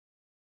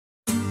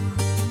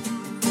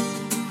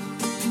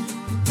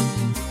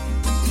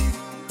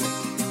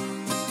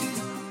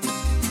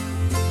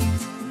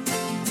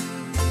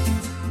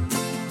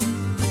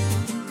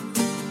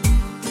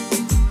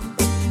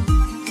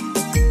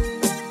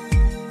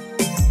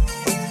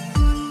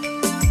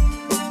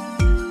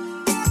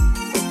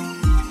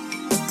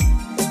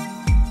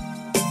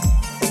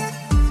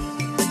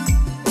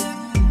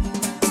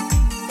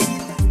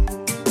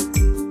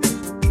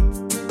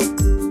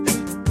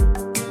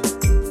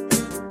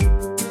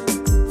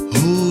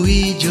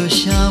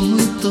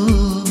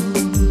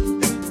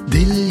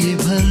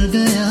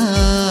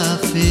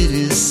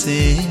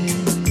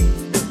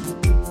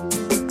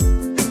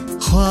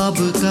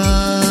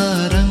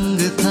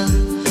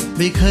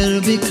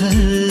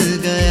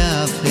गया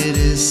फिर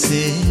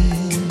से।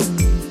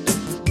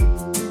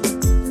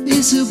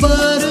 इस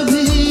बार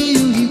भी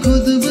यूं ही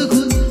खुद ब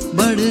खुद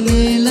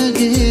बढ़ने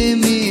लगे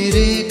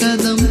मेरे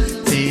कदम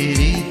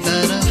तेरी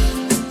तरफ,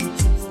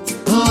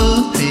 हो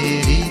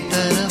तेरी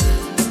तरफ,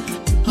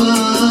 हो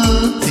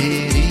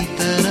तेरी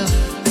तरफ,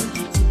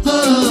 हो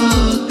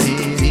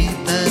तेरी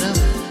तरफ,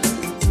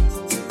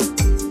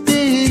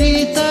 तेरी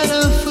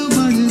तरफ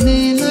बढ़ने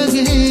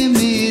लगे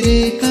मेरे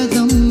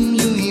कदम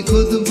यूं ही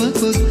खुद ब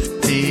खुद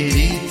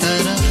तेरी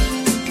तरफ,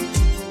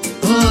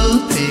 हो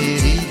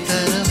तेरी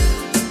तरफ,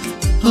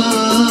 हो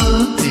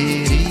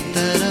तेरी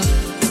तरफ,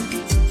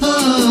 हो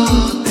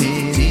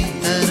तेरी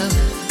तरफ।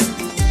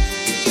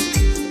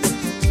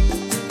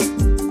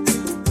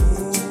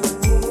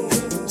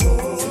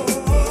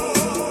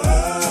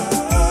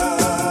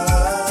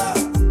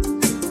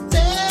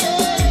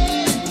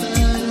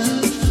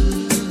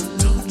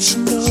 Don't you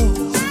know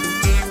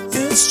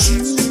it's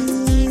true?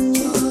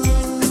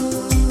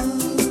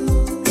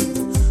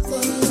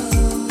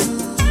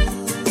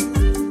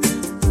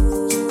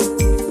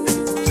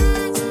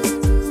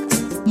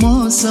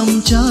 मौसम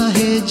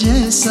चाहे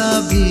जैसा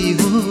भी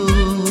हो,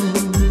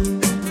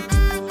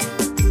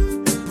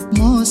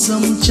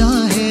 मौसम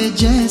चाहे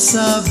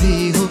जैसा भी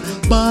हो,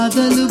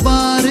 बादल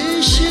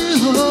बारिश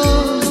हो,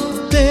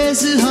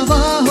 तेज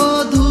हवा हो,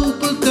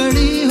 धूप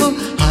कड़ी हो,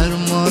 हर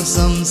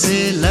मौसम से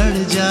लड़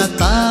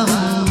जाता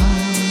हूँ,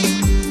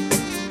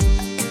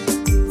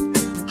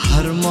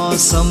 हर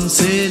मौसम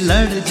से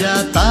लड़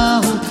जाता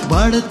हूँ,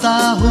 बढ़ता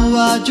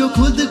हुआ जो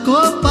खुद को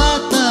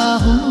पाता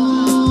हूँ।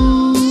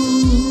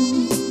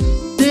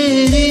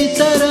 तेरी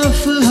तरफ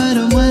हर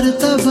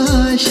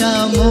मर्तबा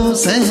शामों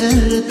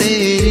सहर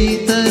तेरी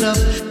तरफ,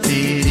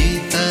 तेरी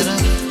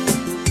तरफ,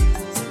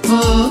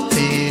 हो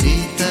तेरी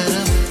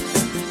तरफ,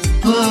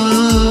 हो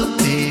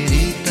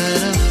तेरी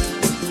तरफ,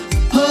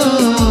 हो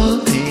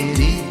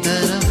तेरी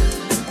तरफ।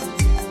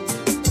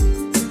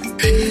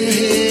 हे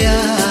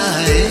आ,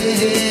 हे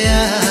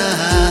आ,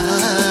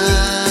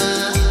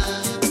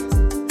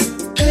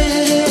 हे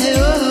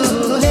ओ,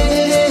 हे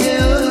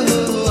ओ,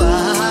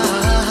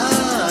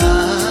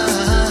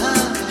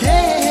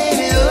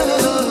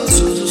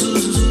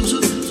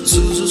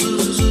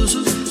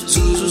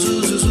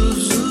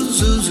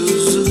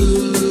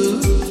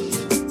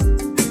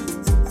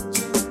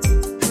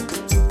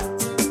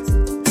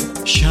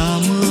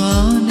 शाम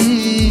आने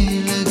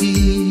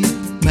लगी,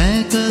 मैं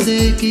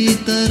कदे की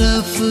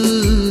तरफ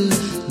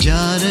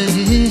जा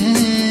रहे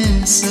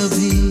हैं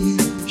सभी।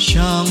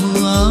 शाम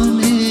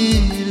आने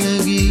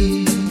लगी,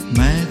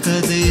 मैं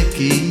कदे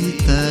की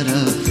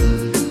तरफ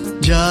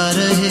जा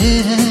रहे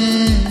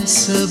हैं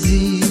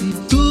सभी।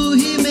 तू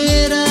ही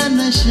मेरा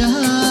नशा,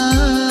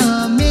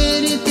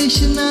 मेरी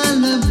तृष्णा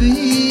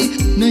लबी,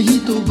 नहीं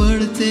तो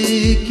बढ़ते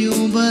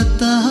क्यों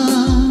बता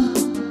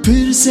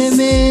फिर से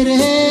मेरे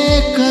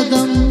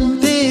कदम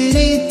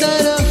तेरी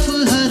तरफ,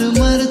 हर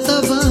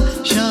मर्तबा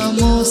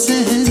शामों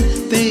सहर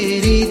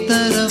तेरी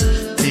तरफ,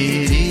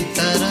 तेरी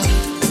तरफ,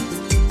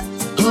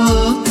 हो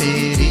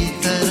तेरी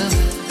तरफ,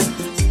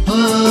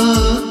 हो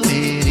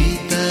तेरी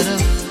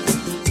तरफ,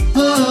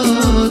 हो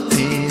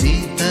तेरी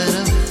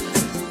तरफ।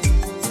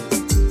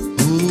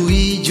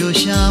 हुई जो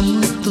शाम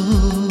तो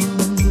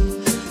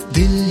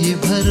दिल ही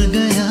भर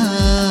गया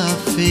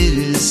फिर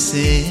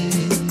से,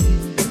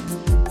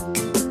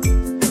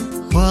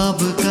 ख्वाब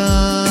का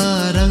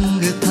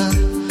रंग था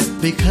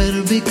बिखर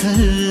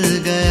बिखर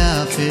गया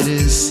फिर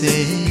से।